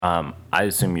I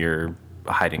assume you're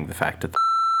hiding the fact that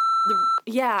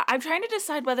Yeah, I'm trying to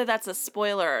decide whether that's a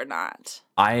spoiler or not.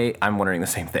 I'm wondering the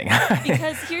same thing.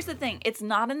 Because here's the thing, it's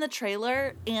not in the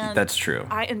trailer, and That's true.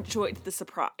 I enjoyed the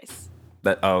surprise.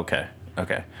 Okay.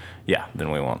 Yeah, then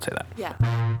we won't say that. Yeah.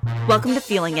 Welcome to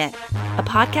Feeling It, a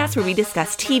podcast where we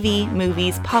discuss TV,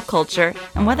 movies, pop culture,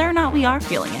 and whether or not we are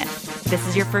feeling it. If this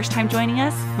is your first time joining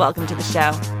us, welcome to the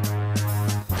show.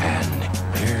 And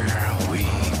here we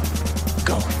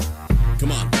go.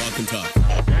 Come on, walk and talk.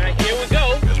 All right, here we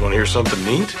go. You guys want to hear something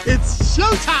neat? It's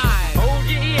showtime! Hold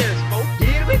your ears, folks.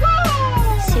 Here we go.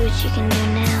 See what you can do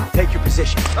now. Take your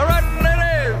position. All right,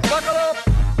 ladies, buckle up.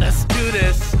 Let's do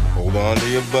this. Hold on to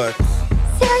your butts.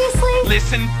 Seriously?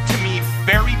 Listen to me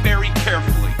very, very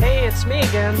carefully. Hey, it's me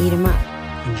again. Eat 'em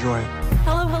up. Enjoy.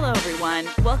 Hello, everyone.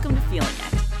 Welcome to Feeling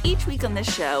It. Each week on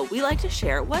this show, we like to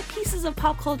share what pieces of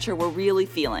pop culture we're really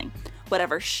feeling.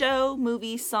 Whatever show,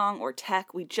 movie, song, or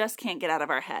tech we just can't get out of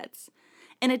our heads.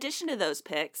 In addition to those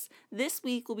picks, this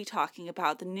week we'll be talking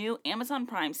about the new Amazon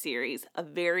Prime series, A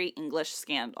Very English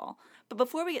Scandal. But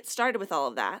before we get started with all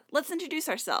of that, let's introduce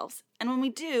ourselves. And when we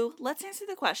do, let's answer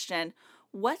the question,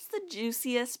 what's the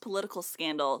juiciest political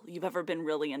scandal you've ever been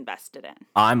really invested in?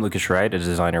 I'm Lucas Wright, a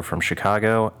designer from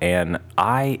Chicago, and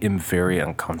I am very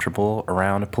uncomfortable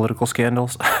around political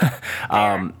scandals.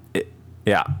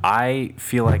 Yeah, I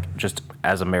feel like just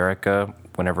as America,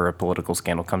 whenever a political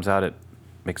scandal comes out, it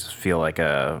makes us feel like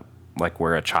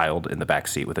we're a child in the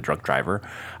backseat with a drunk driver.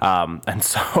 And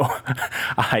so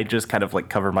I just kind of like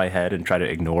cover my head and try to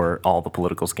ignore all the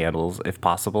political scandals if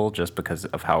possible, just because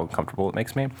of how uncomfortable it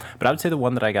makes me. But I would say the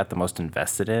one that I got the most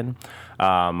invested in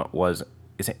is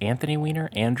it Anthony Weiner?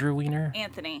 Andrew Weiner?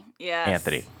 Anthony, yes.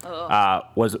 Anthony.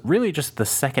 Was really just the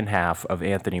second half of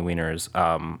Anthony Weiner's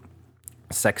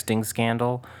sexting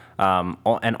scandal.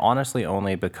 And honestly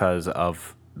only because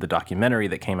of the documentary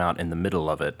that came out in the middle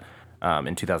of it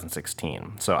in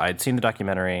 2016. So I'd seen the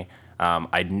documentary.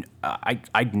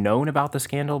 I'd known about the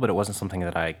scandal, but it wasn't something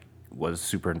that I was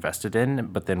super invested in.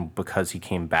 But then because he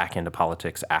came back into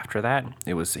politics after that,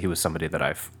 he was somebody that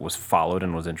I was followed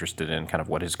and was interested in kind of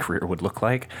what his career would look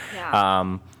like.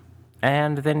 Yeah.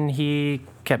 And then he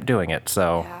kept doing it.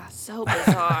 So Yeah, so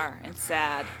bizarre and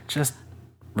sad. just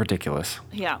ridiculous.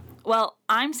 Yeah. Well,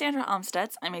 I'm Sandra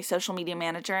Umstutz. I'm a social media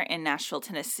manager in Nashville,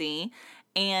 Tennessee.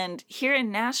 And here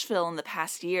in Nashville in the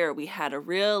past year, we had a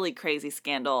really crazy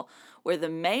scandal where the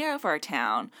mayor of our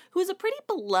town, who is a pretty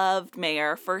beloved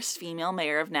mayor, first female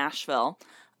mayor of Nashville,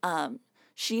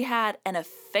 she had an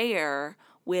affair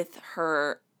with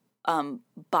her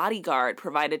bodyguard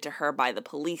provided to her by the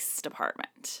police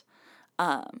department.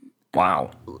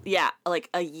 Wow. Yeah,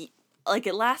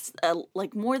 it lasts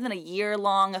more than a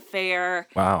year-long affair.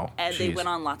 Wow. And they Jeez. went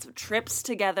on lots of trips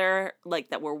together,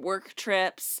 that were work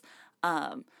trips.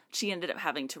 She ended up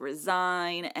having to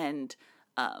resign and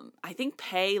I think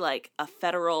pay a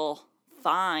federal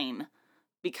fine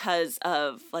because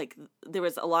of there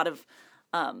was a lot of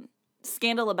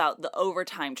scandal about the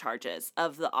overtime charges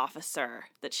of the officer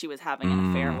that she was having an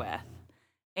affair with.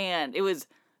 And it was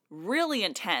really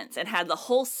intense and had the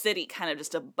whole city kind of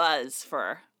just abuzz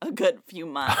for a good few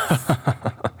months.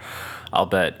 I'll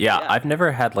bet. Yeah, I've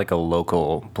never had a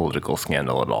local political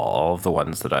scandal at all. All of the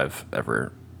ones that I've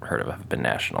ever heard of have been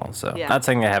national. So not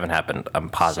saying they haven't happened. I'm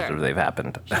positive they've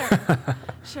happened.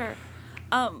 Sure.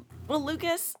 Well,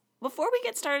 Lucas, before we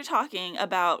get started talking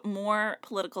about more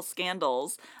political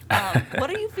scandals, what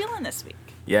are you feeling this week?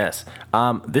 Yes.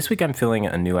 This week I'm feeling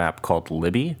a new app called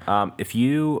Libby. If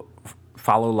you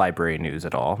follow library news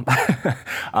at all,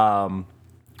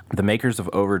 the makers of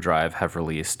Overdrive have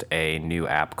released a new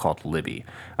app called Libby.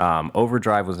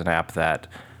 Overdrive was an app that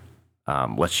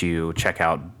lets you check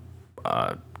out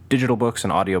digital books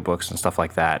and audiobooks and stuff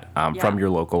like that from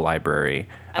your local library.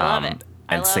 I love it.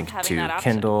 I and love sync having to that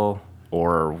option. Kindle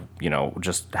or,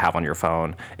 just have on your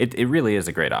phone. It really is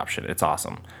a great option. It's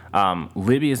awesome.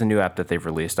 Libby is a new app that they've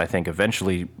released. I think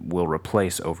eventually will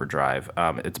replace Overdrive.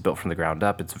 It's built from the ground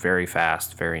up. It's very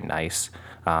fast, very nice.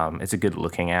 It's a good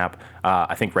looking app.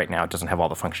 I think right now it doesn't have all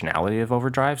the functionality of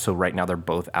Overdrive, so right now they're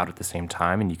both out at the same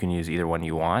time, and you can use either one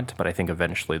you want, but I think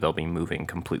eventually they'll be moving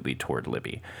completely toward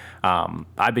Libby.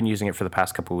 I've been using it for the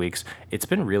past couple weeks. It's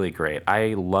been really great.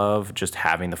 I love just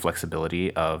having the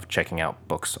flexibility of checking out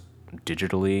books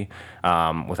digitally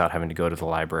without having to go to the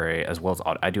library, as well as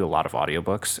I do a lot of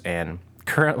audiobooks, and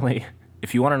currently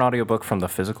if you want an audiobook from the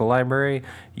physical library,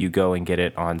 you go and get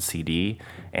it on CD,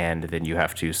 and then you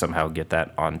have to somehow get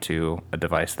that onto a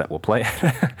device that will play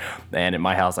it. And in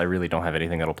my house, I really don't have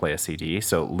anything that'll play a CD,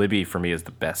 so Libby for me is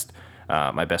the best,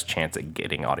 my best chance at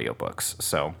getting audiobooks.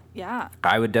 So Yeah.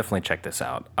 I would definitely check this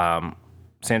out.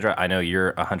 Sandra, I know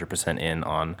you're 100% in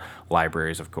on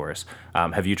libraries, of course.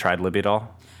 Have you tried Libby at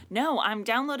all? No, I'm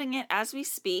downloading it as we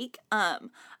speak. I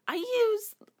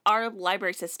use our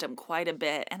library system quite a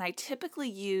bit, and I typically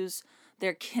use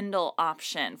their Kindle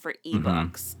option for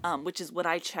ebooks, which is what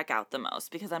I check out the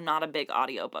most because I'm not a big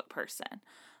audiobook person.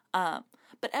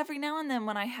 But every now and then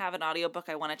when I have an audiobook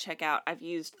I want to check out, I've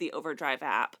used the Overdrive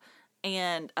app,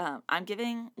 and I'm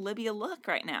giving Libby a look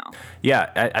right now.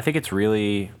 Yeah, I think it's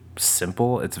really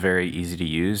simple. It's very easy to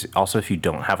use. Also, if you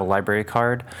don't have a library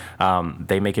card,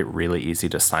 they make it really easy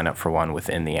to sign up for one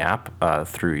within the app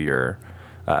through your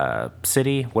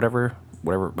city, whatever,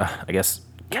 I guess,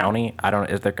 county. I don't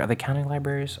know. Are they county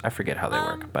libraries? I forget how they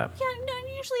work. But Yeah, no,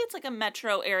 usually it's like a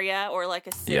metro area or like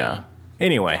a city. yeah.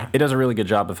 Anyway, it does a really good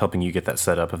job of helping you get that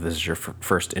set up if this is your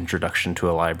first introduction to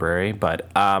a library. But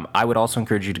I would also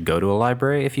encourage you to go to a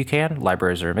library if you can.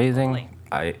 Libraries are amazing. Totally.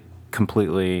 I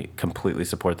completely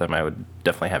support them. I would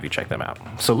definitely have you check them out.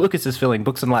 So Lucas is filling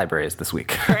books in libraries this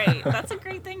week. Great. That's a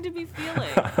great thing to be feeling.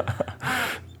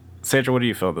 Sandra, what are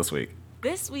you feeling this week?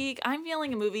 This week, I'm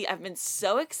feeling a movie I've been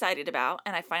so excited about,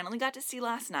 and I finally got to see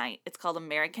last night. It's called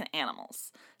American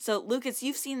Animals. So, Lucas,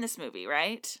 you've seen this movie,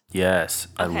 right? Yes,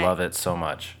 Okay. I love it so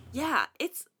much. Yeah,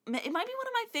 it might be one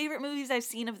of my favorite movies I've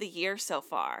seen of the year so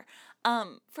far.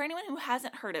 For anyone who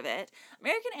hasn't heard of it,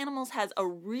 American Animals has a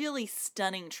really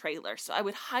stunning trailer, so I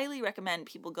would highly recommend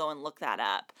people go and look that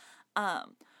up.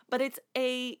 But it's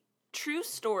a true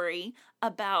story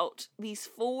about these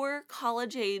 4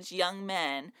 college-age young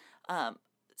men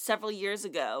several years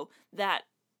ago that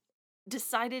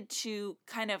decided to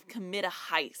kind of commit a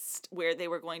heist where they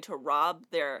were going to rob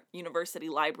their university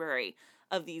library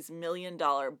of these $1 million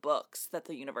books that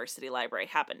the university library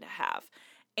happened to have.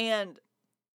 And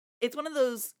it's one of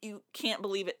those you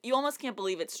almost can't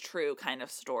believe it's true kind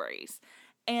of stories.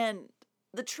 And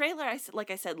the trailer, like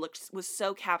I said, was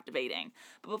so captivating.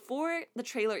 But before the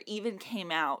trailer even came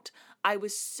out, I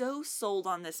was so sold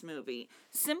on this movie,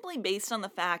 simply based on the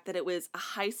fact that it was a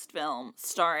heist film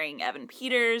starring Evan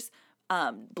Peters,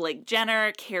 Blake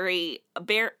Jenner,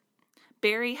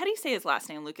 Barry, how do you say his last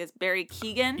name, Lucas? Barry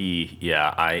Keoghan?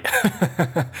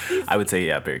 I would say,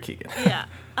 Barry Keoghan.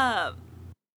 Yeah.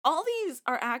 All these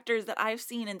are actors that I've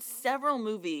seen in several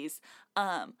movies.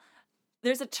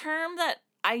 There's a term that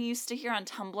I used to hear on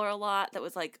Tumblr a lot that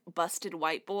was like busted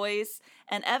white boys.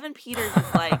 And Evan Peters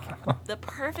is like the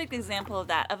perfect example of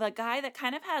that, of a guy that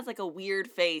kind of has like a weird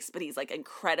face, but he's like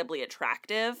incredibly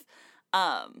attractive.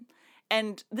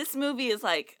 And this movie is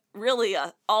like really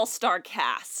a all-star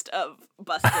cast of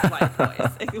busted white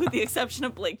boys, with the exception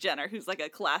of Blake Jenner, who's like a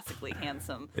classically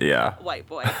handsome white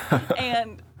boy.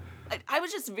 And I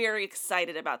was just very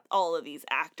excited about all of these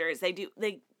actors.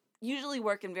 They usually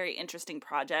work in very interesting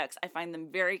projects. I find them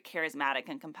very charismatic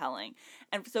and compelling.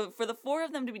 And so for the 4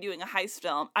 of them to be doing a heist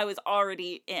film, I was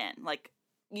already in. Like,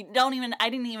 I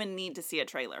didn't even need to see a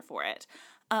trailer for it.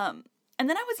 And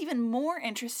then I was even more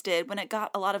interested when it got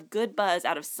a lot of good buzz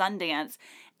out of Sundance,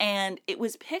 and it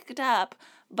was picked up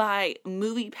by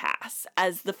MoviePass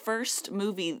as the first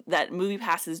movie that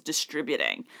MoviePass is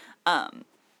distributing.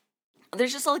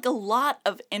 There's just like a lot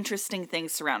of interesting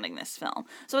things surrounding this film.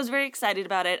 So I was very excited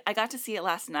about it. I got to see it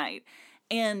last night.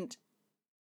 And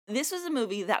this was a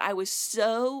movie that I was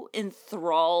so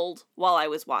enthralled while I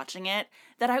was watching it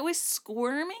that I was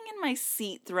squirming in my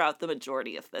seat throughout the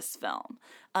majority of this film,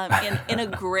 in a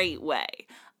great way.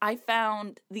 I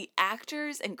found the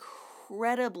actors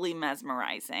incredibly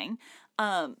mesmerizing.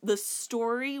 The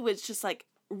story was just like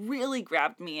really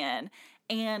grabbed me in.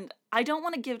 And I don't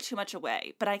want to give too much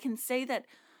away, but I can say that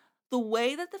the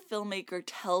way that the filmmaker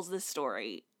tells this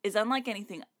story is unlike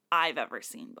anything I've ever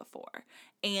seen before.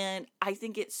 And I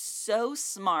think it's so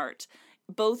smart,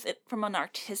 both from an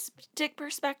artistic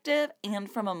perspective and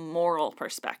from a moral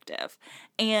perspective.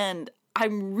 And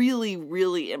I'm really,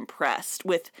 really impressed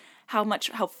with how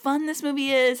fun this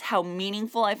movie is, how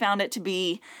meaningful I found it to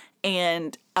be,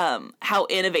 and how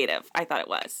innovative I thought it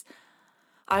was.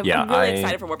 I'm really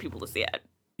excited for more people to see it.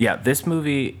 Yeah, this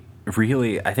movie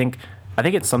really, I think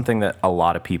it's something that a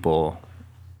lot of people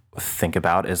think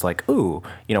about is like, ooh,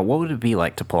 what would it be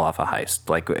like to pull off a heist?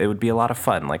 Like, it would be a lot of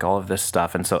fun, like all of this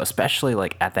stuff. And so especially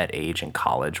like at that age in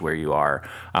college where you are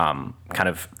kind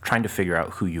of trying to figure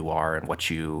out who you are and what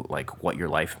your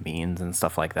life means and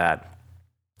stuff like that.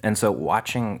 And so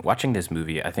watching this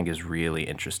movie, I think, is really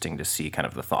interesting to see kind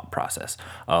of the thought process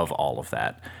of all of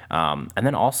that. And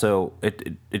then also,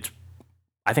 it's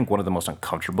I think one of the most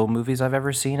uncomfortable movies I've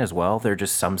ever seen as well. There are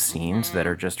just some scenes that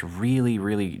are just really,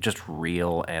 really just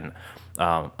real and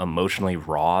emotionally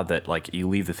raw that like you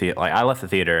leave the theater. Like I left the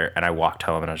theater and I walked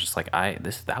home and I was just like,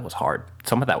 that was hard.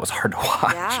 Some of that was hard to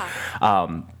watch.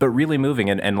 Yeah. But really moving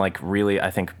and like really, I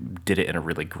think did it in a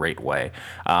really great way.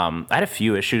 I had a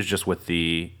few issues just with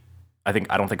I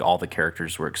don't think all the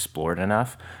characters were explored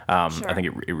enough. Sure. I think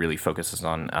it really focuses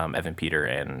on Evan Peter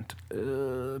and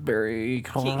Barry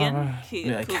Keegan?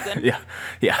 Yeah, Coogan?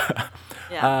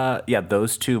 yeah.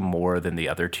 Those two more than the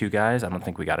other two guys. I don't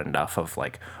think we got enough of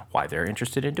like why they're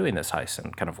interested in doing this heist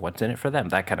and kind of what's in it for them,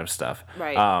 that kind of stuff.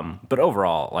 Right. But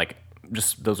overall, like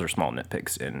just those are small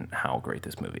nitpicks in how great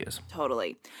this movie is.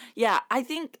 Totally. Yeah, I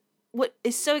think what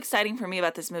is so exciting for me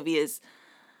about this movie is,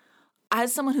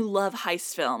 as someone who loves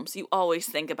heist films, you always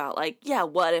think about like, yeah,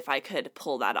 what if I could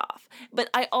pull that off? But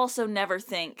I also never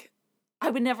think, I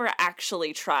would never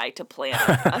actually try to plan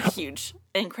a huge,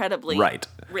 incredibly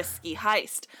risky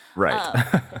heist.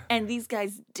 Right. And these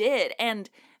guys did. And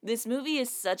this movie is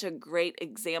such a great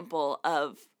example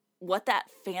of what that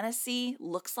fantasy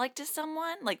looks like to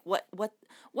someone. Like what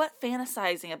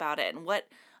fantasizing about it and what,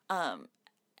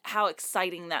 how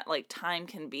exciting that like time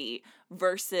can be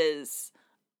versus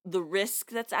the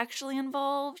risk that's actually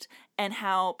involved, and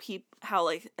how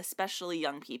like especially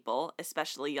young people,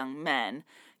 especially young men,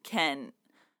 can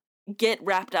get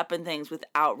wrapped up in things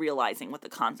without realizing what the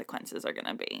consequences are going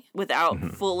to be, without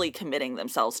fully committing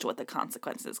themselves to what the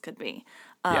consequences could be.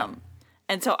 And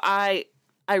so I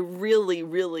really,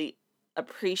 really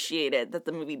appreciated that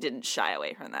the movie didn't shy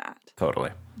away from that.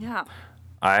 Totally. Yeah.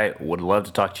 I would love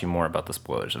to talk to you more about the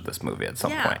spoilers of this movie at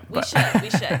some point. We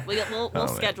should. We'll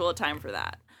schedule a time for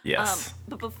that. Yes.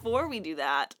 But before we do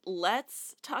that,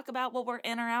 let's talk about what we're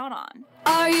in or out on.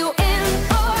 Are you in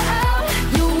or out?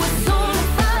 You will soon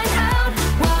find out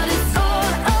what it's all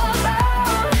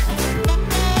about.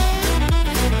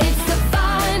 It's the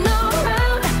final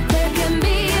round. There can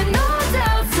be no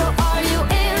doubt. So are you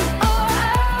in or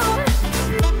out?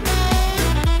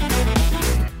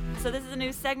 So this is a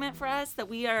new segment for us that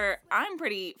I'm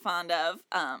pretty fond of.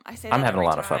 I say that I'm having every a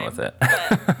lot of time, fun with it.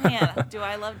 But man, do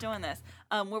I love doing this.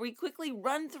 Where we quickly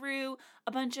run through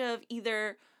a bunch of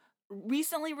either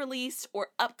recently released or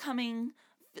upcoming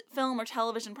film or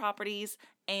television properties,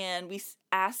 and we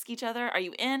ask each other, are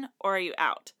you in or are you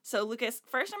out? So Lucas,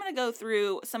 first I'm going to go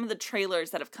through some of the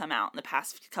trailers that have come out in the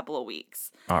past couple of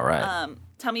weeks. All right.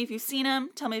 Tell me if you've seen them.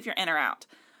 Tell me if you're in or out.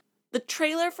 The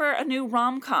trailer for a new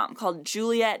rom-com called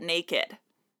Juliet Naked,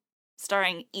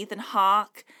 starring Ethan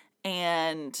Hawke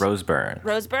and Rose Byrne.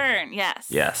 Rose Byrne, yes.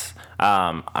 Yes.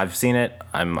 I've seen it.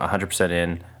 I'm 100%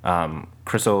 in.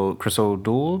 Chris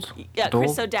O'Dowd? Yeah,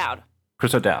 Chris O'Dowd.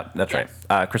 Chris O'Dowd, that's Yes.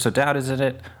 right. Chris O'Dowd is in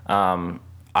it.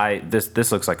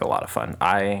 This looks like a lot of fun.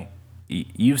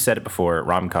 You've said it before,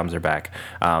 rom-coms are back.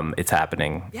 It's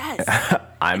happening. Yes.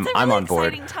 I'm it's a really on board.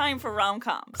 exciting time for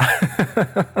rom-coms.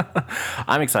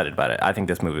 I'm excited about it. I think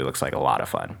this movie looks like a lot of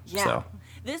fun. Yeah. So.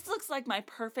 This looks like my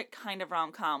perfect kind of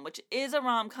rom-com, which is a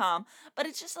rom-com, but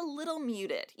it's just a little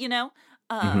muted,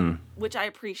 which I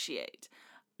appreciate.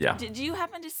 Yeah. Did you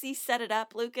happen to see Set It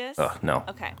Up, Lucas? Oh, no.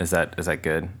 Okay. Is that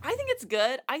good? I think it's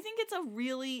good. I think it's a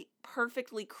really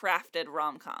perfectly crafted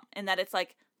rom-com in that it's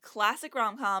like classic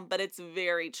rom-com, but it's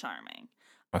very charming.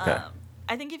 Okay.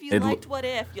 I think if you liked What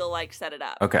If, you'll like Set It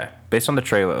Up. Okay. Based on the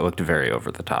trailer, it looked very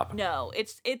over the top. No,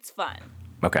 it's fun.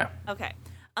 Okay. Okay.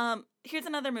 Here's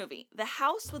another movie, The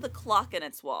House with a Clock in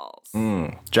Its Walls.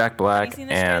 Jack Black Have you seen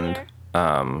this and trailer?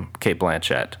 Kate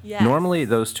Blanchett. Yes. Normally,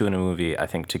 those two in a movie, I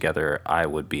think together, I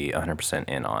would be 100%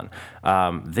 in on.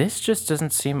 This just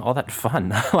doesn't seem all that fun.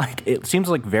 Like it seems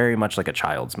like very much like a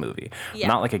child's movie,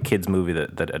 not like a kid's movie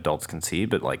that adults can see,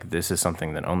 but like this is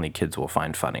something that only kids will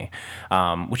find funny,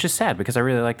 which is sad because I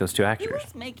really like those two Who actors.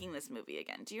 was making this movie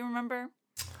again? Do you remember?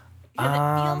 Because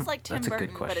it feels like Tim that's a good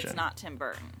Burton, but it's question. not Tim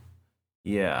Burton.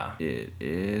 Yeah, it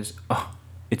is. Oh,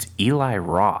 it's Eli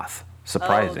Roth.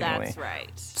 Surprisingly, Oh, that's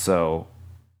right. So,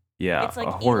 yeah, It's like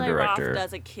a horror Eli director. Roth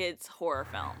does a kid's horror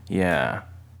film. Yeah,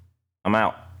 I'm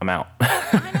out. I'm out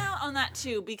on that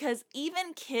too because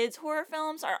even kids' horror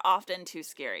films are often too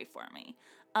scary for me.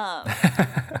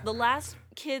 The last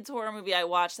kids' horror movie I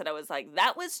watched that I was like,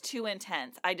 that was too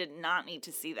intense. I did not need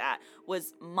to see that.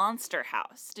 Was Monster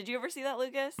House. Did you ever see that,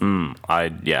 Lucas? I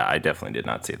definitely did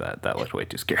not see that. That looked way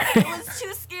too scary. It was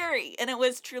too scary, and it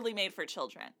was truly made for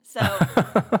children. So,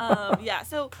 yeah.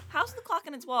 So, House with the Clock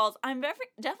in Its Walls, I'm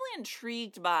definitely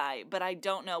intrigued by, but I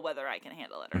don't know whether I can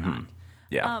handle it or not.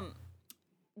 Yeah.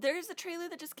 There's a trailer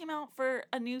that just came out for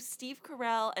a new Steve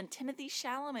Carell and Timothée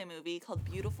Chalamet movie called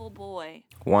Beautiful Boy.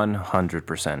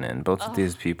 100% in. Both of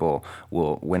these people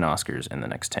will win Oscars in the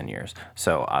next 10 years.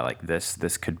 So I like this.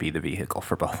 This could be the vehicle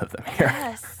for both of them here.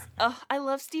 Yes. Oh, I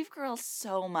love Steve Carell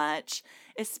so much,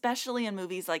 especially in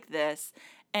movies like this.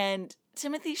 And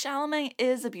Timothée Chalamet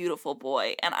is a beautiful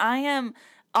boy. And I am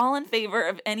all in favor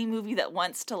of any movie that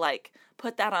wants to, like,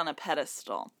 put that on a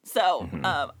pedestal. So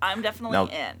I'm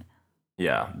definitely in.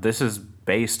 Yeah, this is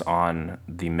based on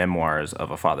the memoirs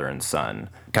of a father and son,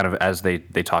 kind of as they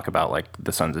talk about like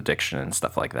the son's addiction and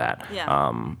stuff like that.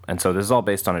 Yeah. And so this is all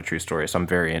based on a true story. So I'm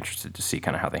very interested to see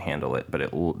kind of how they handle it. But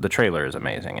the trailer is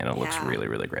amazing and it looks really,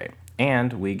 really great.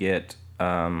 And we get,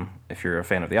 if you're a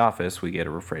fan of The Office, we get a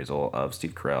rephrasal of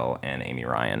Steve Carell and Amy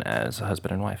Ryan as a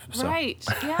husband and wife. So. Right.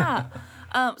 Yeah.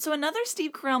 So another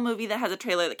Steve Carell movie that has a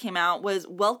trailer that came out was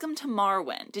Welcome to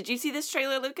Marwen. Did you see this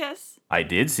trailer, Lucas? I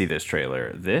did see this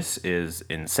trailer. This is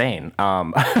insane.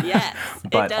 Yes,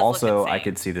 but it does also look insane. I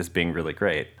could see this being really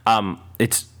great.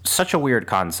 It's such a weird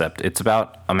concept. It's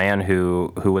about a man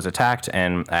who was attacked,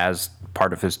 and as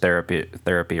part of his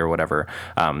therapy or whatever,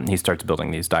 he starts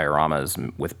building these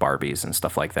dioramas with Barbies and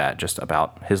stuff like that, just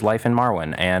about his life in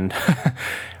Marwen. And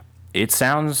it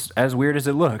sounds as weird as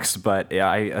it looks, but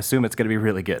I assume it's going to be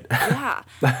really good. Yeah.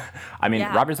 I mean,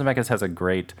 Yeah. Robert Zemeckis has a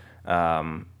great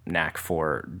knack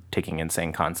for taking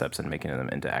insane concepts and making them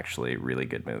into actually really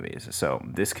good movies. So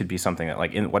this could be something that,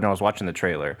 like, when I was watching the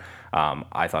trailer,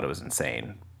 I thought it was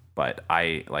insane. But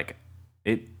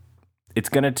it's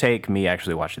going to take me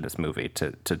actually watching this movie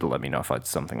to let me know if it's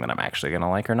something that I'm actually going to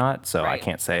like or not. So I Right.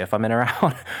 can't say if I'm in or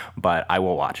out, but I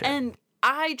will watch it. And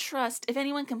I trust, if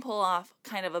anyone can pull off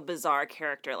kind of a bizarre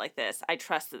character like this, I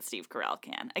trust that Steve Carell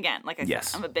can. Again, like I Yes.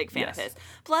 said, I'm a big fan Yes. of his.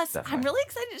 Plus, I'm Definitely. really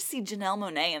excited to see Janelle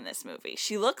Monáe in this movie.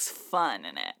 She looks fun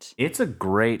in it. It's a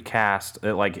great cast,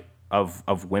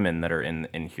 of women that are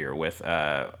in here with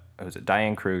who's it?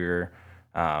 Diane Kruger,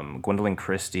 Gwendolyn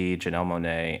Christie, Janelle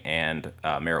Monáe, and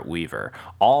Merritt Weaver.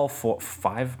 All four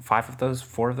of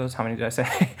those. How many did I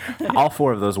say? All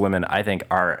four of those women, I think,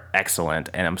 are excellent,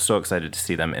 and I'm so excited to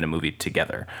see them in a movie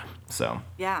together. So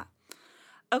Yeah.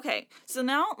 Okay, so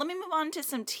now let me move on to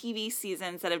some TV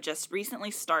seasons that have just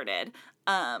recently started.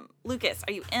 Lucas,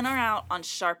 are you in or out on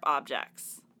Sharp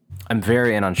Objects? I'm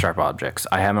very in on Sharp Objects.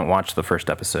 I haven't watched the first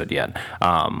episode yet.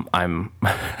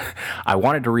 I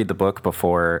wanted to read the book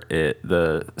before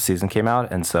the season came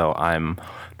out, and so I'm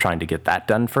trying to get that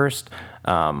done first.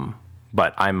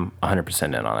 But I'm 100%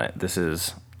 in on it. This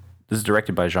is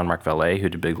directed by Jean-Marc Vallée, who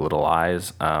did Big Little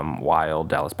Lies, Wild,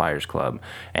 Dallas Buyers Club,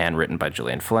 and written by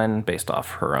Gillian Flynn, based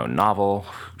off her own novel.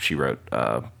 She wrote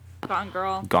Gone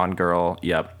Girl. Gone Girl,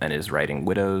 yep, and is writing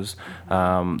Widows,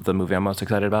 the movie I'm most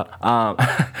excited about.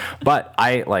 But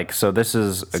so this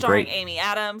is a Starring great... Amy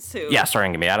Adams, who... Yeah,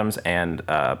 starring Amy Adams and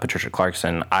Patricia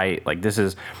Clarkson. This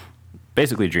is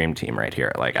basically dream team right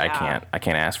here. Yeah. I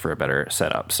can't ask for a better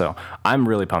setup. So I'm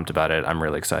really pumped about it. I'm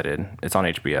really excited. It's on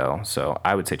HBO, so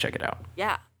I would say check it out.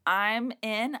 Yeah, I'm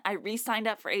in. I re-signed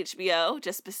up for HBO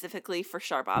just specifically for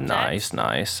Sharp Objects.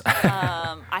 Nice.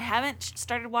 I haven't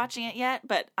started watching it yet,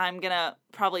 but I'm gonna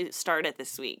probably start it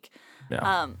this week.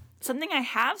 Yeah. Something I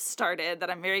have started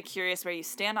that I'm very curious where you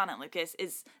stand on it, Lucas,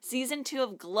 is season 2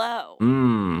 of Glow.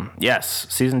 Yes,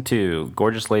 season 2,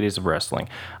 Gorgeous Ladies of Wrestling.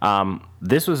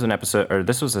 This was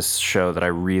a show that I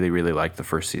really, really liked the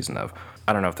first season of.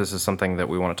 I don't know if this is something that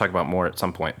we want to talk about more at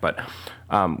some point, but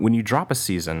when you drop a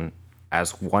season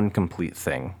as one complete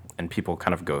thing and people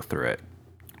kind of go through it,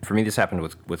 for me this happened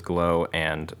with Glow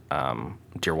and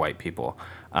Dear White People.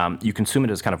 You consume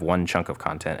it as kind of one chunk of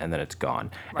content and then it's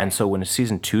gone. Right. And so when a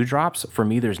season 2 drops, for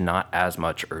me there's not as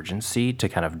much urgency to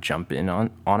kind of jump in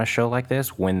on a show like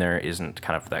this when there isn't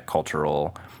kind of that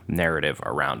cultural narrative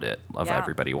around it of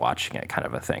everybody watching it kind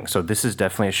of a thing. So this is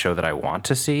definitely a show that I want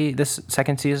to see this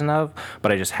second season of,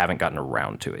 but I just haven't gotten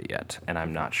around to it yet. And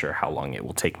I'm not sure how long it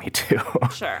will take me to.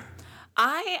 Sure.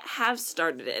 I have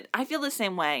started it. I feel the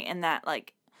same way in that,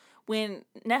 like, when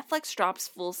Netflix drops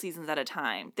full seasons at a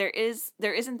time, there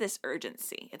isn't this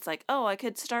urgency. It's like, oh, I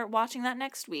could start watching that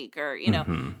next week, or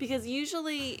because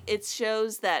usually it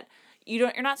shows that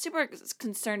you're not super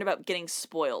concerned about getting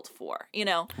spoiled for,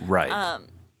 Right.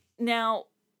 Now,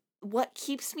 what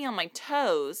keeps me on my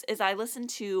toes is I listen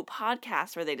to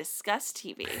podcasts where they discuss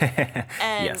TV.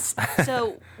 And Yes.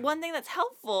 so one thing that's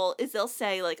helpful is they'll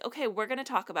say, like, okay, we're going to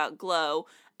talk about Glow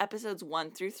episodes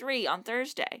 1 through 3 on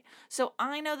Thursday. So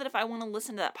I know that if I want to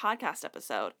listen to that podcast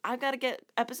episode, I've got to get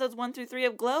episodes 1 through 3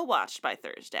 of Glow watched by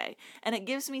Thursday. And it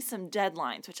gives me some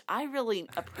deadlines, which I really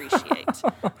appreciate.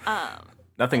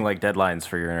 Nothing like deadlines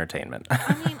for your entertainment.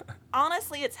 I mean,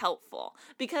 honestly, it's helpful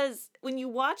because when you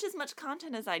watch as much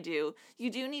content as I do, you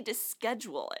do need to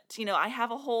schedule it. You know, I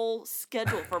have a whole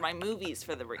schedule for my movies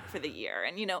for the year,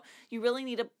 and you know, you really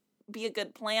need to be a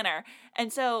good planner.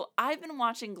 And so I've been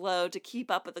watching Glow to keep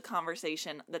up with the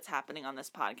conversation that's happening on this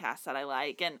podcast that I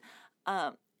like, and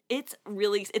it's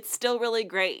still really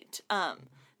great.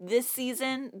 This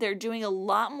season, they're doing a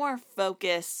lot more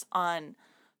focus on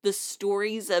the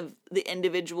stories of the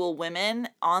individual women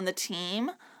on the team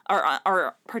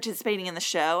or participating in the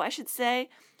show, I should say,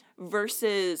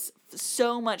 versus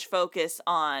so much focus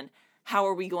on how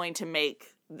are we going to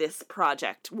make this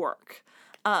project work.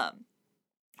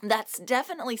 That's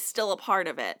definitely still a part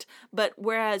of it, but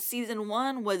whereas season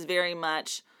 1 was very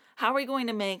much how are we going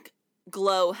to make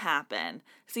Glow happen,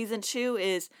 season 2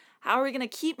 is how are we going to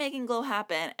keep making Glow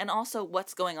happen, and also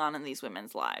what's going on in these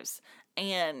women's lives.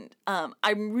 And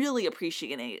I'm really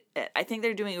appreciating it. I think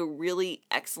they're doing a really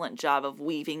excellent job of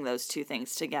weaving those two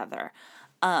things together.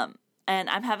 And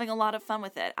I'm having a lot of fun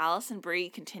with it. Alison Brie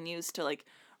continues to like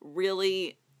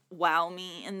really wow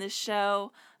me in this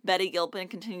show. Betty Gilpin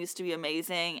continues to be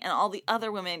amazing. And all the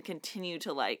other women continue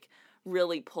to like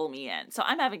really pull me in. So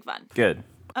I'm having fun. Good.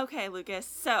 Okay, Lucas.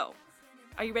 So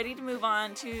are you ready to move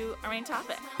on to our main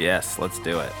topic? Yes, let's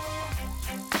do it.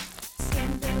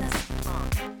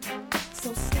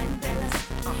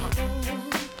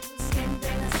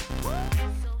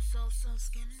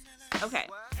 Okay,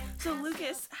 so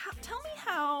Lucas, tell me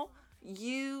how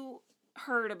you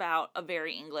heard about A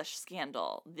Very English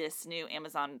Scandal, this new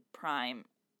Amazon Prime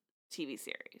TV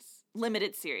series.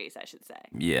 Limited series, I should say.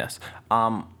 Yes.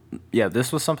 Yeah,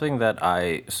 this was something that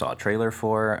I saw a trailer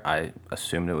for. I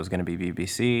assumed it was going to be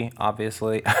BBC,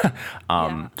 obviously.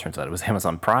 Turns out it was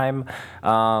Amazon Prime.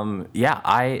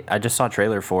 I just saw a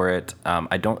trailer for it.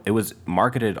 It was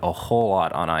marketed a whole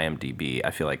lot on IMDb. I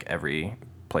feel like every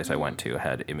place I went to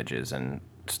had images and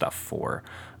stuff for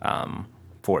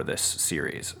this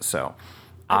series. So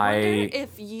I wonder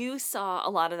if you saw a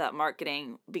lot of that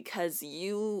marketing because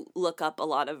you look up a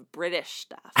lot of British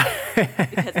stuff.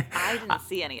 Because I didn't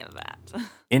see any of that.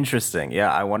 Interesting. Yeah,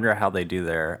 I wonder how they do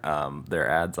their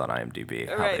ads on IMDb,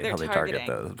 how they target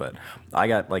those. But I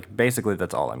got basically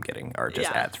that's all I'm getting are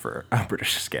just ads for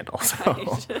British Scandal. So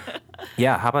Right.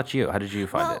 yeah, how about you? How did you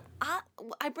find it?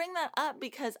 I bring that up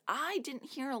because I didn't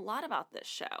hear a lot about this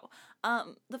show.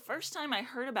 The first time I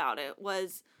heard about it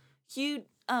was Hugh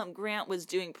Grant was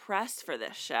doing press for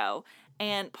this show,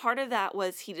 and part of that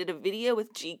was he did a video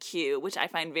with GQ, which I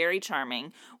find very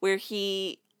charming, where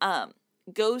he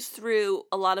goes through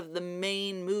a lot of the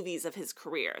main movies of his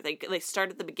career. They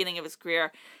start at the beginning of his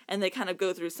career, and they kind of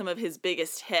go through some of his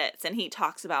biggest hits, and he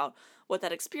talks about what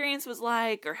that experience was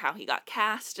like or how he got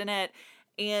cast in it.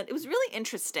 And it was really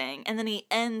interesting. And then he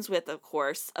ends with, of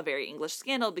course, A Very English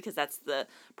Scandal because that's the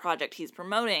project he's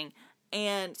promoting.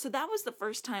 And so that was the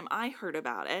first time I heard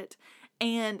about it.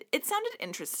 And it sounded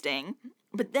interesting.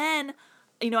 But then,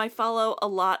 I follow a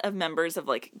lot of members of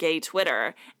gay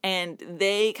Twitter, and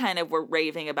they kind of were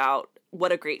raving about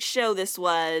what a great show this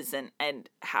was and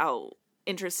how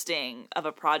interesting of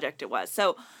a project it was.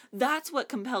 So that's what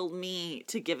compelled me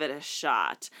to give it a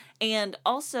shot. And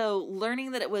also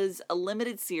learning that it was a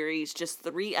limited series, just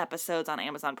 3 episodes on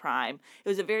Amazon Prime, it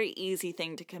was a very easy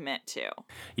thing to commit to.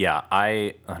 Yeah,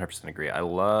 I 100% agree. I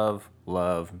love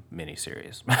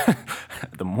miniseries.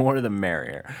 The more, the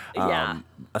merrier. Yeah.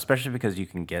 Especially because you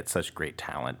can get such great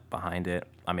talent behind it.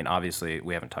 I mean, obviously,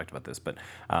 we haven't talked about this, but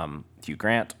Hugh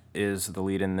Grant is the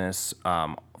lead in this,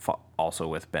 also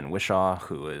with Ben Whishaw,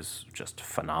 who is just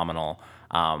phenomenal.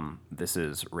 This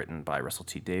is written by Russell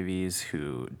T. Davies,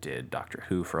 who did Doctor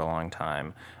Who for a long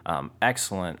time.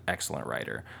 Excellent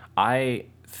writer. I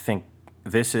think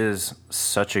this is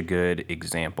such a good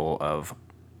example of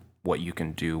what you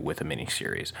can do with a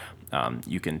miniseries.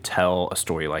 You can tell a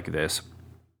story like this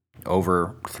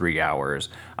over 3 hours,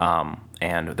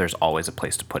 and there's always a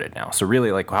place to put it now. So really,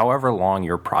 however long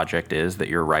your project is that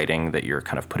you're writing, that you're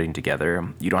kind of putting together,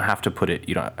 you don't have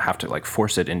to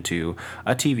force it into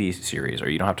a TV series, or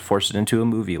you don't have to force it into a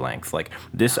movie length.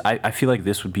 I feel like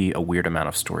this would be a weird amount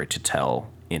of story to tell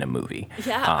in a movie.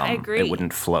 Yeah, I agree. It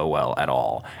wouldn't flow well at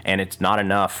all, and it's not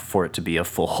enough for it to be a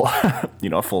full,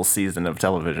 a full season of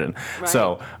television. Right.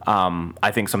 So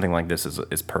I think something like this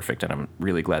is perfect, and I'm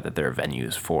really glad that there are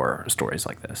venues for stories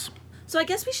like this. So I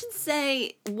guess we should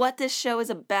say what this show is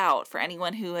about for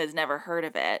anyone who has never heard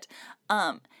of it.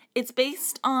 It's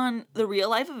based on the real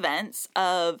life events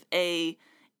of a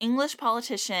English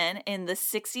politician in the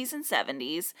 60s and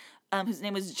 70s, whose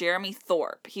name was Jeremy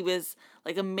Thorpe. He was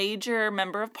a major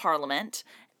member of parliament,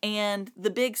 And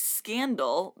the big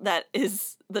scandal that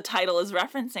is the title is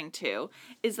referencing to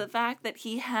is the fact that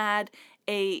he had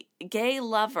a gay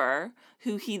lover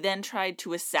who he then tried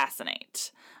to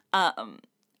assassinate.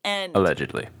 And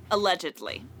Allegedly,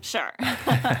 sure.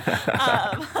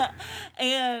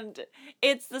 And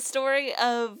it's the story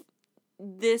of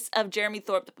Jeremy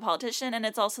Thorpe, the politician, and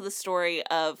it's also the story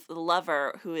of the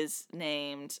lover who is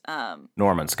named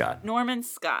Norman Scott. Norman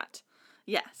Scott.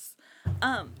 Yes.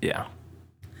 Yeah.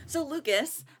 So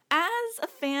Lucas, as a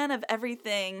fan of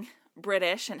everything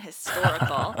British and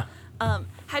historical,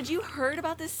 had you heard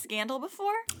about this scandal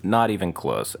before? Not even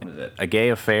close. A gay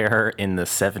affair in the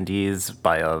 70s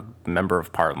by a member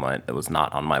of parliament. It was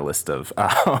not on my list of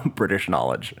British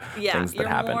knowledge. Yeah, things that you're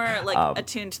happen. more like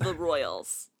attuned to the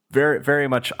royals. Very, very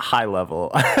much high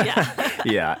level. Yeah.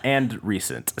 Yeah, and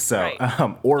recent. So,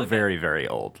 Right. Or very, very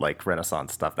old, like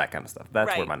Renaissance stuff, that kind of stuff. That's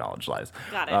where Right. my knowledge lies.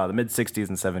 Got it. The mid 60s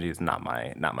and 70s, not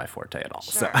my forte at all.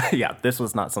 Sure. So, yeah, this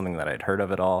was not something that I'd heard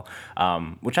of at all,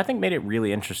 which I think made it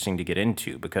really interesting to get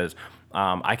into because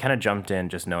I kind of jumped in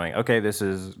just knowing, okay, this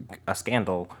is a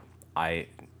scandal. I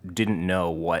didn't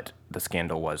know what the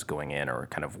scandal was going in or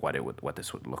kind of what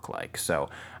this would look like. So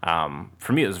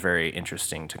for me, it was very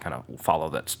interesting to kind of follow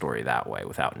that story that way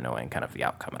without knowing kind of the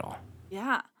outcome at all.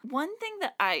 Yeah. One thing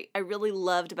that I really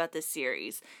loved about this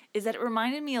series is that it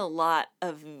reminded me a lot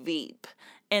of Veep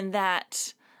in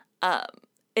that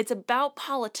it's about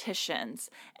politicians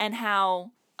and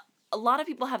how a lot of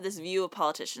people have this view of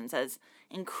politicians as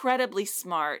incredibly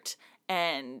smart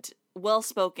and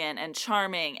well-spoken and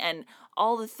charming and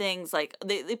all the things, like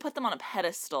they put them on a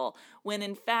pedestal when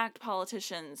in fact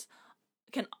politicians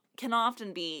can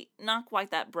often be not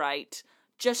quite that bright,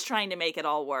 just trying to make it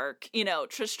all work,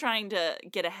 just trying to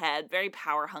get ahead, very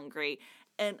power hungry.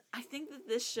 And I think that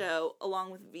this show,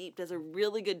 along with Veep, does a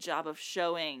really good job of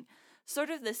showing sort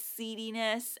of the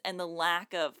seediness and the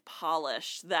lack of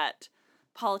polish that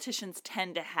politicians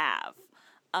tend to have.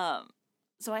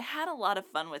 So I had a lot of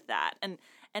fun with that. And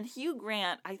Hugh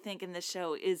Grant, I think, in this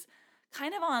show is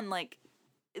kind of on, like,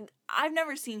 I've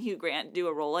never seen Hugh Grant do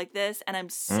a role like this, and I'm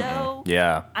so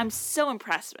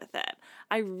impressed with it.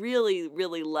 I really,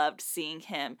 really loved seeing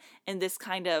him in this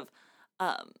kind of,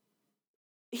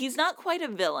 he's not quite a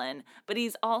villain, but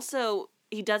he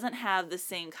doesn't have the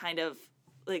same kind of,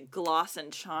 like, gloss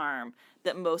and charm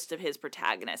that most of his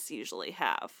protagonists usually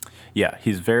have. Yeah,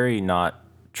 he's very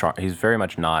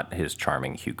much not his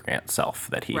charming Hugh Grant self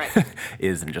that he Right.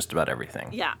 is in just about everything.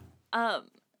 Yeah.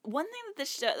 One thing that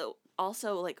this show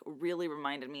also, like, really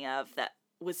reminded me of that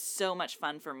was so much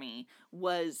fun for me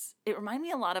was it reminded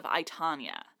me a lot of I,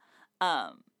 Tonya.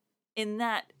 In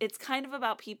that it's kind of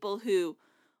about people who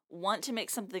want to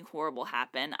make something horrible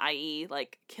happen, i.e.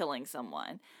 like killing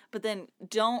someone, but then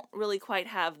don't really quite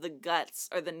have the guts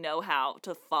or the know-how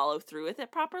to follow through with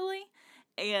it properly.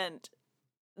 And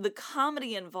the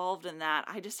comedy involved in that,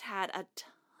 I just had a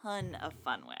ton of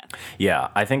fun with. Yeah,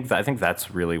 I think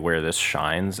that's really where this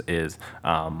shines is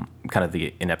kind of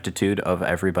the ineptitude of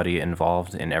everybody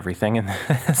involved in everything in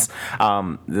this.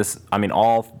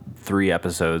 All 3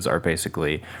 episodes are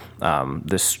basically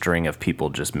this string of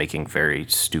people just making very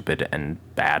stupid and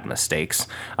bad mistakes.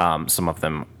 Some of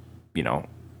them,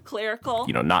 Clerical,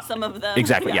 not some of them.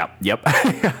 Exactly. Yeah. Yep.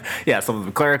 Yeah. Some of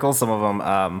them clerical, some of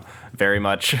them very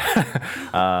much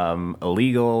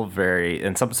illegal,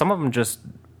 and some of them just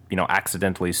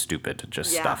accidentally stupid,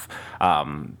 just stuff.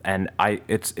 And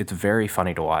it's very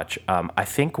funny to watch. I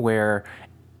think where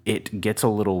it gets a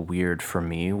little weird for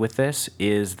me with this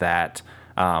is that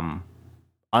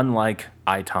unlike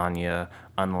I, Tonya,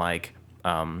 unlike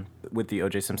with the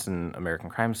O.J. Simpson American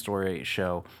Crime Story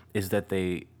show, is that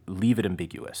they leave it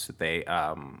ambiguous. They,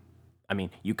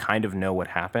 you kind of know what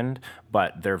happened,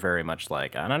 but they're very much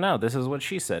like, I don't know, this is what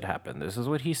she said happened. This is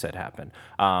what he said happened.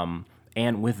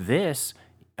 And with this,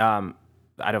 I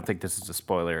don't think this is a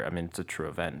spoiler. I mean, it's a true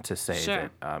event to say Sure.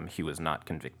 that he was not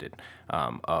convicted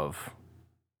of,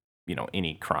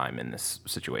 any crime in this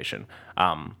situation.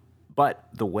 But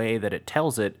the way that it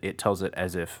tells it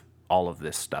as if all of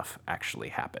this stuff actually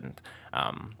happened.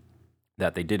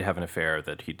 That they did have an affair,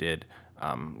 that he did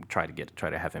try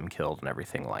to have him killed and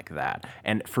everything like that.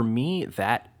 And for me,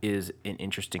 that is an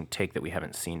interesting take that we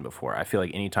haven't seen before. I feel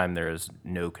like anytime there is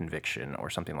no conviction or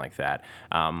something like that,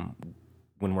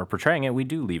 when we're portraying it, we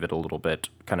do leave it a little bit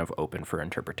kind of open for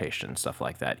interpretation, stuff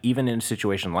like that. Even in a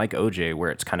situation like OJ,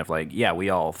 where it's kind of like, yeah, we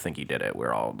all think he did it.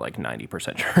 We're all like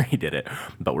 90% sure he did it,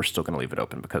 but we're still going to leave it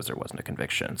open because there wasn't a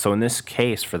conviction. So in this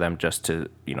case, for them just to,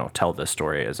 tell this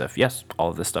story as if, yes, all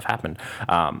of this stuff happened,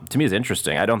 to me is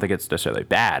interesting. I don't think it's necessarily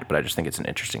bad, but I just think it's an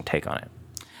interesting take on it.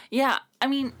 Yeah. I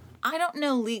mean, I don't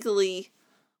know legally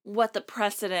what the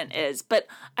precedent is, but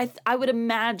I would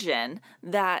imagine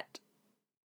that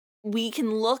we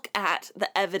can look at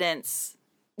the evidence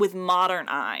with modern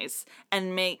eyes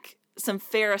and make some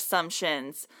fair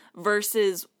assumptions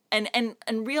versus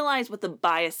and realize what the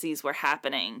biases were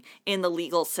happening in the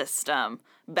legal system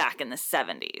back in the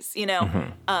 70s.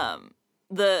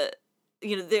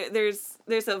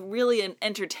 There's a really an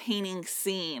entertaining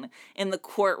scene in the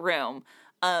courtroom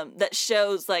that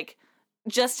shows like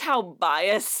just how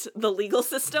biased the legal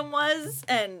system was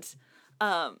and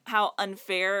how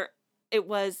unfair it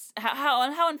was,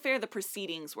 how unfair the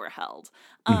proceedings were held.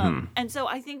 And so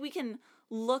I think we can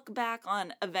look back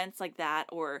on events like that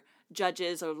or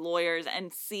judges or lawyers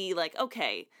and see like,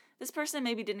 okay, this person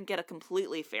maybe didn't get a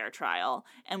completely fair trial,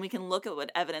 and we can look at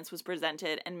what evidence was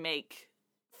presented and make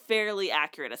fairly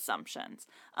accurate assumptions.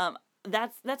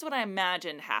 That's what I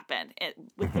imagined happened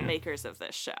with the makers of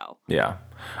this show. Yeah.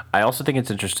 I also think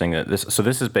it's interesting that this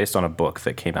is based on a book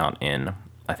that came out in,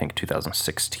 I think,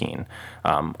 2016,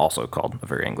 also called A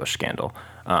Very English Scandal,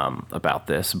 about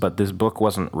this. But this book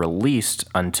wasn't released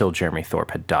until Jeremy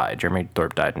Thorpe had died. Jeremy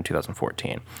Thorpe died in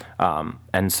 2014.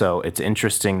 And so it's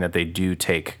interesting that they do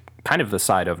take kind of the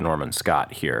side of Norman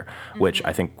Scott here, which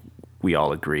I think we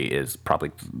all agree is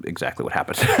probably exactly what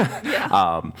happened.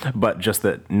 Yeah. But just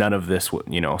that none of this,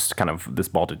 this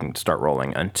ball didn't start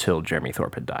rolling until Jeremy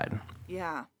Thorpe had died.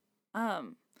 Yeah.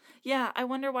 Yeah, I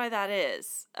wonder why that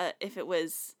is. If it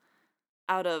was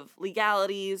out of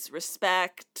legalities,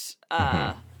 respect,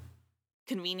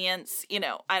 convenience,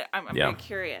 I'm very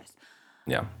curious.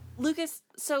 Yeah. Lucas,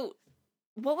 so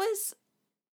what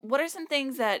are some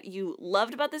things that you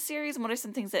loved about the series, and what are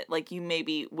some things that like you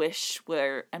maybe wish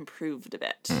were improved a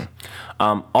bit?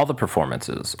 All the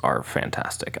performances are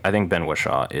fantastic. I think Ben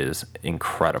Whishaw is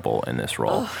incredible in this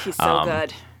role. Oh, he's so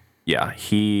good. Yeah,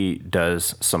 he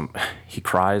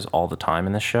cries all the time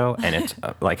in this show, and it's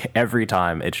like every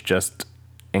time it's just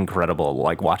incredible,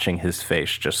 like watching his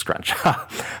face just scrunch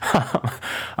up.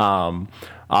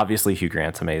 Obviously Hugh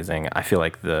Grant's amazing. I feel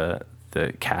like the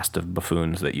cast of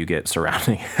buffoons that you get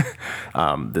surrounding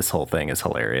this whole thing is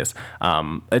hilarious.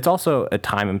 It's also a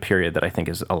time and period that I think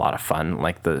is a lot of fun,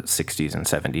 like the 60s and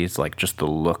 70s, like just the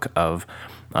look of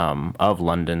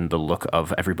London, the look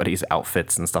of everybody's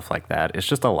outfits and stuff like that. It's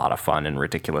just a lot of fun and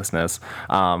ridiculousness.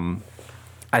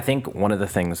 I think one of the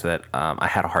things that I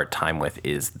had a hard time with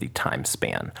is the time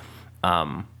span.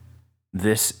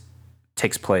 This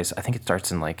takes place, I think it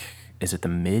starts in is it the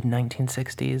mid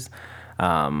 1960s?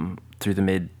 Through the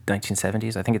mid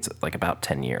 1970s. I think it's like about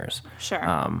 10 years. Sure.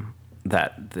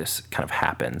 That this kind of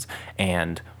happens.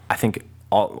 And I think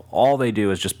all they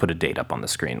do is just put a date up on the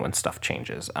screen when stuff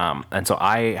changes. And so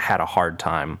I had a hard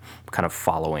time kind of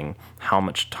following how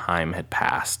much time had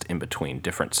passed in between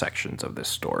different sections of this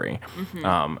story.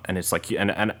 And it's like,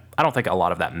 and I don't think a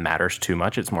lot of that matters too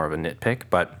much. It's more of a nitpick,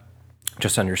 but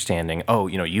just understanding,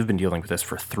 you've been dealing with this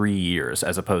for 3 years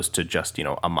as opposed to just,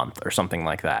 a month or something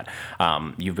like that.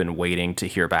 You've been waiting to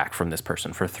hear back from this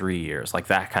person for 3 years. Like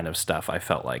that kind of stuff I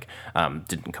felt like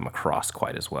didn't come across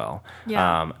quite as well.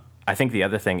 Yeah. I think the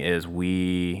other thing is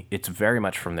it's very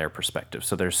much from their perspective.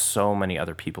 So there's so many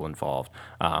other people involved.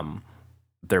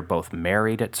 They're both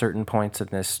married at certain points in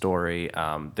this story.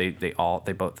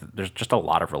 There's just a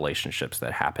lot of relationships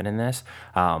that happen in this.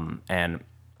 And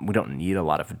we don't need a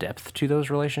lot of depth to those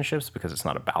relationships because it's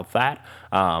not about that.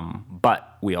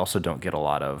 But we also don't get a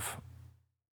lot of,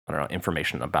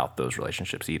 information about those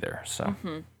relationships either. So,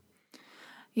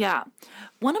 Yeah.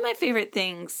 One of my favorite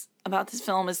things about this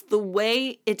film is the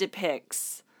way it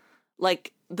depicts,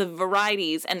 like, the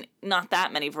varieties, and not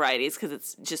that many varieties because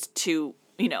it's just two,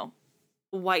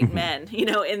 white men,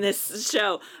 in this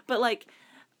show. But, like,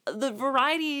 the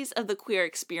varieties of the queer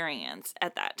experience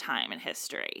at that time in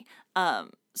history.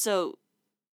 So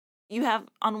you have,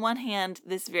 on one hand,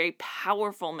 this very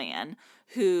powerful man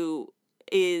who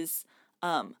is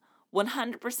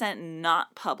 100%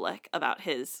 not public about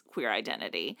his queer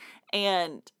identity,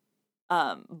 and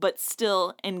but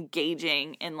still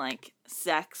engaging in like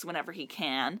sex whenever he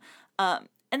can. And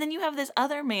then you have this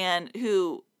other man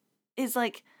who is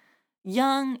like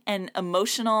young and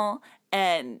emotional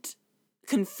and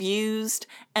confused,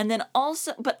 and then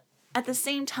also, but at the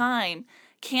same time,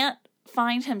 can't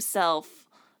find himself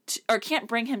can't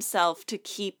bring himself to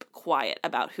keep quiet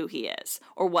about who he is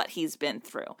or what he's been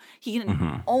through. He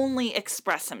can only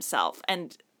express himself,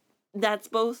 and that's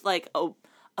both like a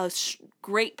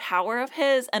great power of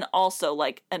his, and also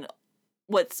like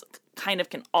what's kind of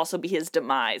can also be his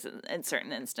demise in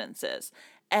certain instances.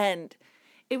 And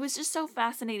it was just so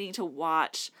fascinating to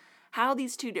watch how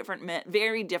these two different men,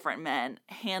 very different men,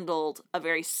 handled a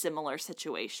very similar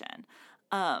situation.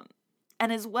 And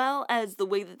as well as the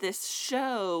way that this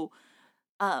show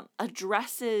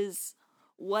addresses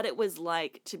what it was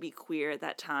like to be queer at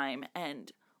that time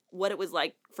and what it was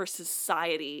like for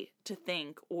society to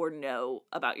think or know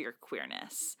about your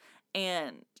queerness.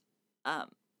 And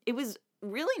it was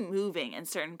really moving in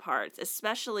certain parts,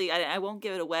 especially, I won't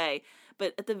give it away,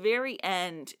 but at the very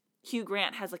end, Hugh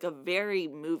Grant has like a very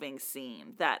moving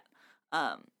scene that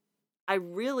I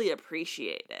really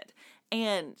appreciated.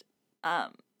 And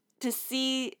to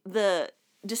see the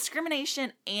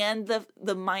discrimination and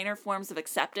the minor forms of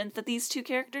acceptance that these two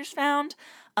characters found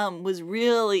was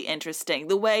really interesting.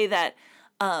 The way that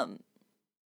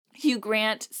Hugh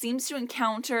Grant seems to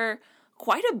encounter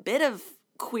quite a bit of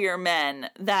queer men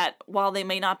that, while they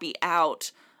may not be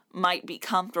out, might be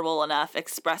comfortable enough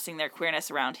expressing their queerness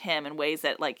around him in ways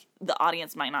that like the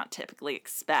audience might not typically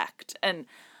expect. And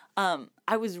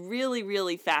I was really,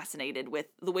 really fascinated with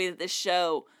the way that this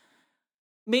show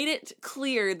made it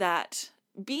clear that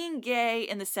being gay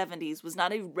in the 70s was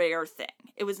not a rare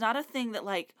thing. It was not a thing that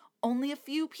like only a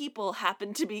few people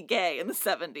happened to be gay in the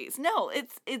 70s. No, it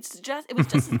was just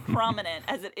as prominent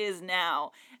as it is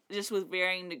now, just with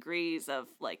varying degrees of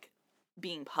like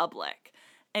being public.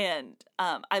 And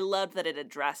I loved that it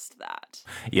addressed that.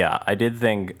 Yeah, I did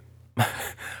think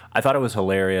I thought it was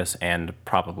hilarious and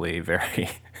probably very,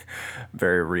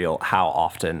 very real how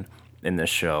often in this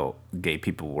show gay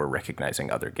people were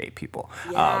recognizing other gay people.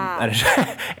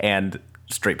 Yeah. And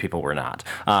straight people were not.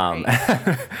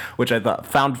 Right. Which I thought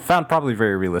found probably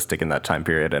very realistic in that time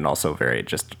period and also very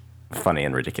just funny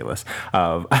and ridiculous.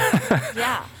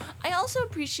 Yeah. I also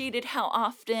appreciated how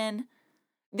often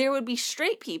there would be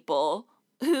straight people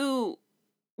who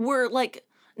were like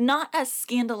not as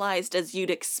scandalized as you'd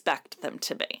expect them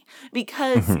to be.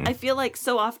 Because I feel like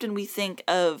so often we think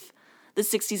of the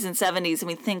 60s and 70s and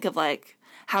we think of like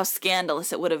how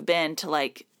scandalous it would have been to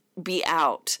like be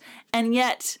out. And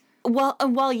yet,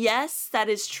 while yes, that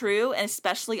is true, and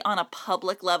especially on a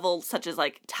public level such as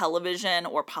like television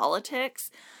or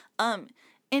politics,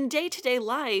 in day-to-day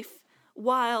life,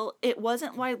 while it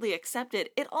wasn't widely accepted,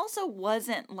 it also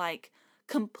wasn't like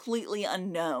completely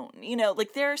unknown. You know,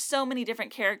 like there are so many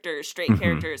different characters, straight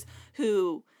characters,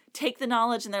 who take the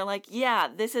knowledge and they're like, yeah,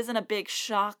 this isn't a big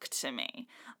shock to me.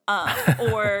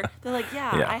 Or they're like,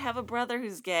 yeah, I have a brother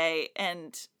who's gay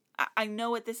and I know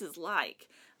what this is like.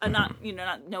 Not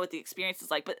know what the experience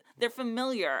is like, but they're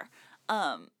familiar.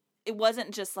 It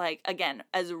wasn't just like, again,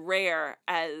 as rare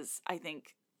as I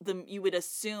think you would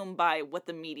assume by what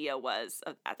the media was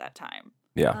at that time.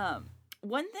 Yeah.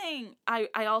 One thing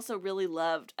I also really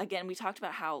loved, again, we talked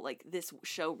about how like this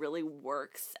show really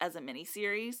works as a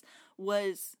miniseries,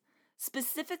 was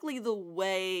specifically the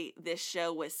way this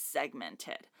show was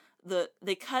segmented.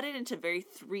 They cut it into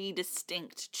three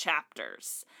distinct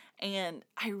chapters, and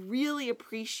I really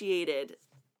appreciated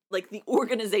like the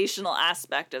organizational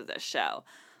aspect of this show,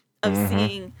 of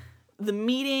seeing the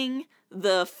meeting,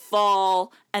 the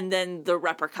fall, and then the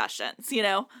repercussions, you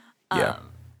know?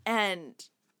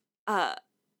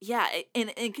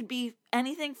 It could be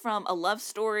anything from a love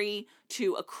story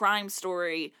to a crime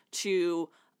story to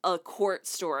a court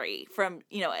story from,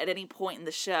 at any point in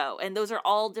the show. And those are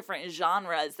all different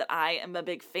genres that I am a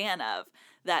big fan of,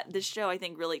 that this show, I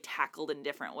think, really tackled in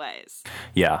different ways.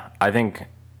 Yeah, I think,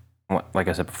 like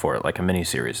I said before, like a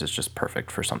miniseries is just perfect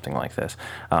for something like this.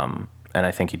 And I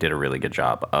think he did a really good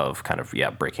job of kind of,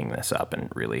 breaking this up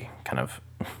and really kind of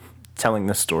telling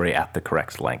the story at the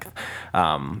correct length.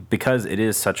 Because it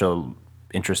is such a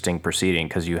interesting proceeding,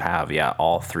 because you have,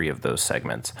 all three of those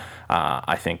segments,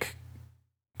 I think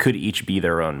could each be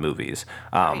their own movies.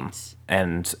 Right.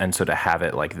 And so to have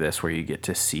it like this, where you get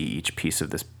to see each piece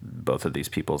of both of these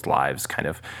people's lives kind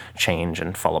of change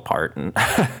and fall apart, and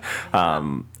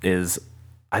is,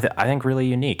 I think, really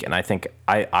unique. And I think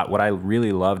what I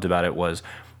really loved about it was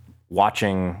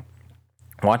watching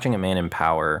a man in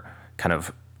power kind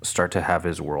of start to have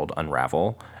his world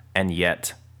unravel, and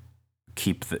yet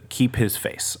keep his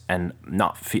face and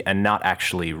not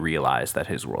actually realize that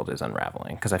his world is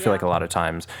unraveling. Because I feel like a lot of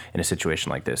times in a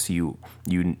situation like this, you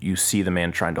see the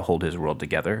man trying to hold his world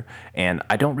together, and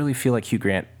I don't really feel like Hugh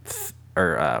Grant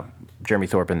or Jeremy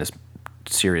Thorpe in this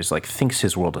series like thinks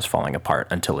his world is falling apart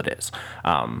until it is.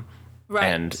 Right.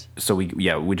 And so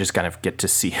we just kind of get to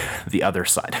see the other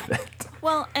side of it.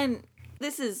 Well, and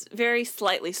this is very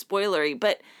slightly spoilery,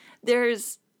 but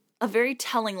there's a very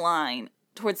telling line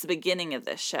towards the beginning of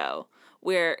this show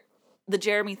where the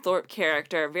Jeremy Thorpe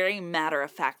character very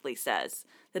matter-of-factly says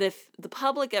that if the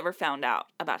public ever found out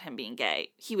about him being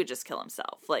gay, he would just kill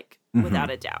himself, like, without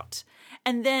a doubt.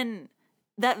 And then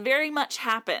that very much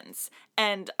happens.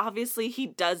 And obviously he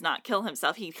does not kill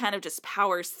himself. He kind of just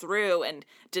powers through and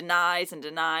denies and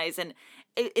denies. And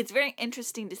it's very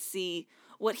interesting to see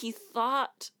what he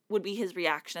thought would be his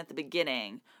reaction at the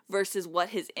beginning versus what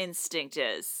his instinct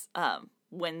is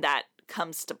when that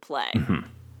comes to play. Mm-hmm.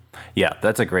 Yeah,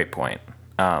 that's a great point.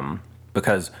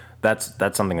 Because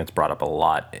that's something that's brought up a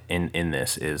lot in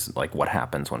this is like what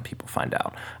happens when people find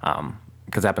out.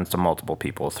 Because it happens to multiple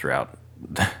people throughout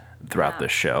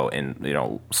this show in, you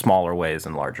know, smaller ways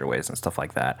and larger ways and stuff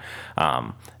like that.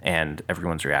 And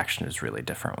everyone's reaction is really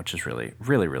different, which is really,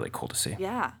 really, really cool to see.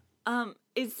 Yeah.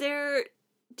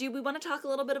 Do we want to talk a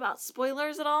little bit about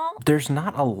spoilers at all? There's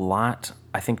not a lot,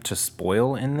 I think, to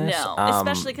spoil in this. No,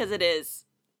 especially because it is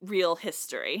real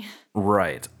history.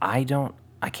 Right.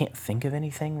 I can't think of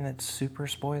anything that's super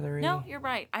spoilery. No, you're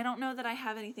right. I don't know that I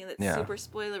have anything that's super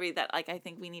spoilery that like I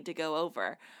think we need to go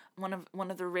over. One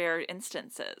of the rare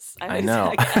instances. I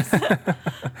know.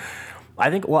 I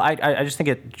think. Well, I just think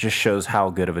it just shows how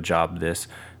good of a job this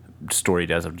story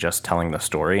does of just telling the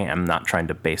story and not trying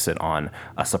to base it on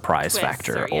a surprise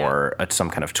factor or some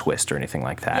kind of twist or anything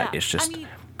like that. Yeah. It's just. I mean,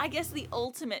 I guess the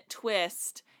ultimate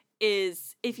twist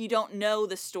is if you don't know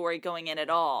the story going in at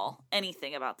all,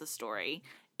 anything about the story,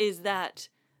 is that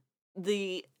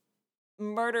the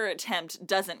murder attempt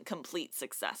doesn't complete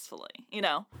successfully, you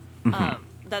know? Mm-hmm.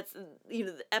 That's, you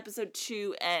know, episode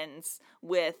 2 ends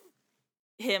with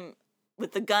him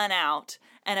with the gun out,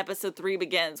 and episode 3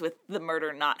 begins with the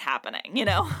murder not happening, you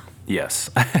know?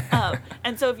 Yes.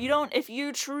 And so if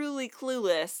you're truly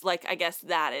clueless, like, I guess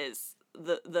that is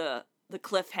the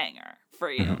cliffhanger for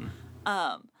you.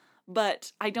 Mm-hmm.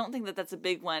 But I don't think that that's a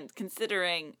big one,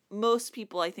 considering most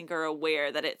people, I think, are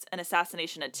aware that it's an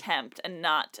assassination attempt and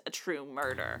not a true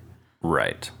murder.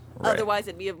 Right. Otherwise,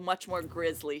 it'd be a much more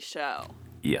grisly show.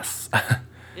 Yes.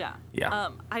 Yeah.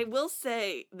 Yeah. I will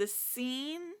say the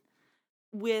scene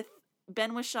with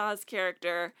Ben Wishaw's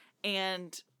character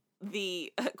and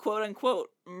the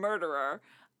quote-unquote murderer,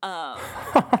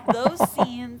 those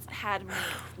scenes had me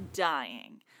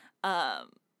dying.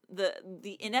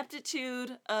 The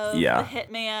ineptitude of the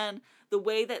hitman, the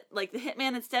way that, like, the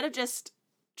hitman, instead of just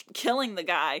killing the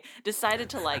guy, decided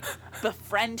to, like,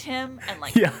 befriend him and,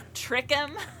 like, trick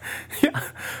him. Yeah.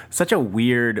 Such a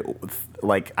weird,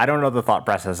 like, I don't know the thought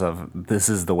process of, this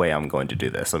is the way I'm going to do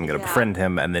this. I'm going to befriend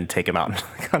him and then take him out into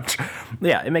the country.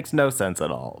 Yeah, it makes no sense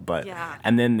at all. But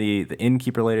and then the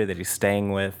innkeeper later that he's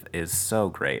staying with is so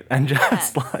great. And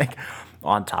just, like,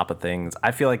 on top of things.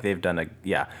 I feel like they've done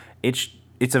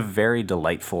it's a very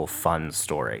delightful, fun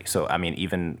story. So, I mean,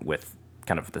 even with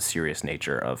kind of the serious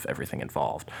nature of everything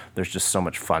involved, there's just so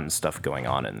much fun stuff going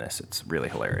on in this. It's really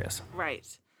hilarious. Right.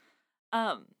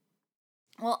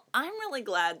 Well, I'm really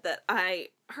glad that I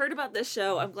heard about this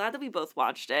show. I'm glad that we both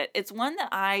watched it. It's one that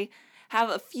I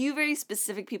have a few very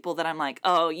specific people that I'm like,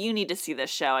 oh, you need to see this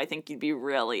show. I think you'd be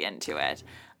really into it.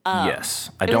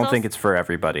 Yes. I don't think it's for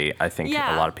everybody. I think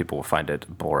a lot of people will find it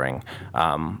boring.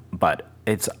 But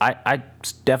I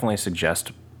definitely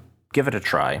suggest give it a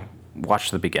try.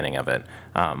 Watch the beginning of it.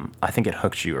 I think it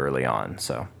hooked you early on,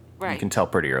 so you can tell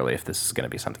pretty early if this is going to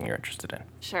be something you're interested in.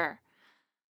 Sure.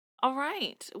 All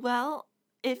right. Well,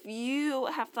 if you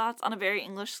have thoughts on a very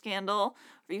English scandal,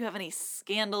 or you have any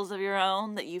scandals of your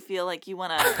own that you feel like you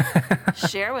want to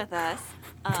share with us.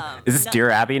 Is this Dear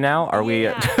Abby now? Are we?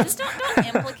 Just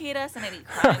don't implicate us in any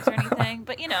crimes or anything.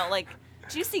 But, you know, like,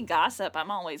 juicy gossip, I'm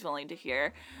always willing to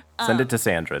hear. Send it to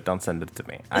Sandra. Don't send it to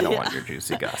me. I don't want your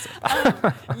juicy gossip.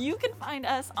 You can find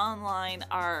us online.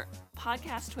 Our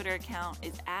podcast Twitter account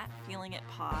is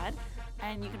 @FeelingItPod.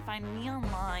 And you can find me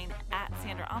online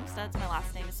 @Sandra Amstutz. My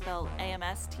last name is spelled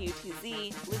AMSTUTZ.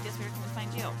 Lucas, where can we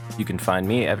find you? You can find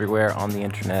me everywhere on the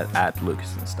internet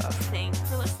 @Lucas and Stuff. Thanks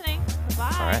for listening.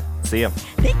 Bye. All right. See ya.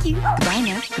 Thank you. Goodbye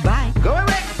now. Goodbye. Go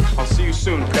away. I'll see you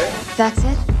soon, okay? That's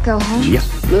it? Go home? Yeah.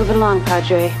 Move it along,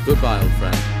 Padre. Goodbye, old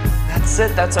friend. That's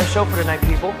it. That's our show for tonight,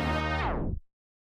 people.